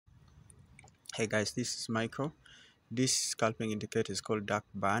Hey guys, this is Michael. This scalping indicator is called dark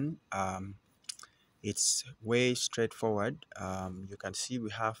band. It's way straightforward. You can see we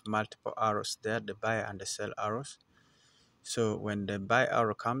have multiple arrows there, the buy and the sell arrows. So when the buy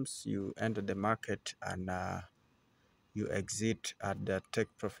arrow comes, you enter the market and you exit at the take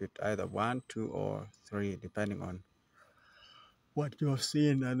profit either 1, 2, or 3, depending on what you have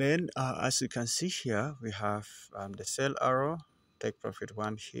seen. And then as you can see here, we have the sell arrow, take profit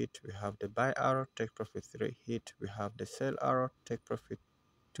 1 hit. We have the buy arrow, take profit 3 hit. We have the sell arrow, take profit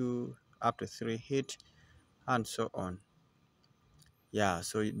 2 up to 3 hit, and so on. Yeah,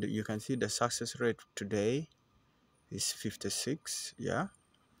 so you can see the success rate today is 56. Yeah,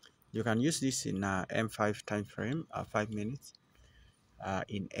 you can use this in M5 time frame, 5 minutes,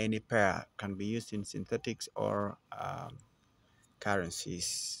 in any pair. Can be used in synthetics or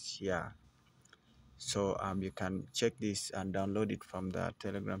currencies. Yeah, so you can check this and download it from the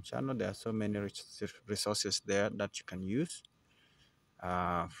Telegram channel. There are so many resources there that you can use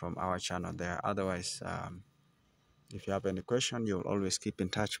from our channel there. Otherwise, if you have any question, you'll always keep in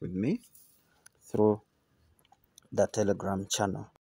touch with me through the Telegram channel.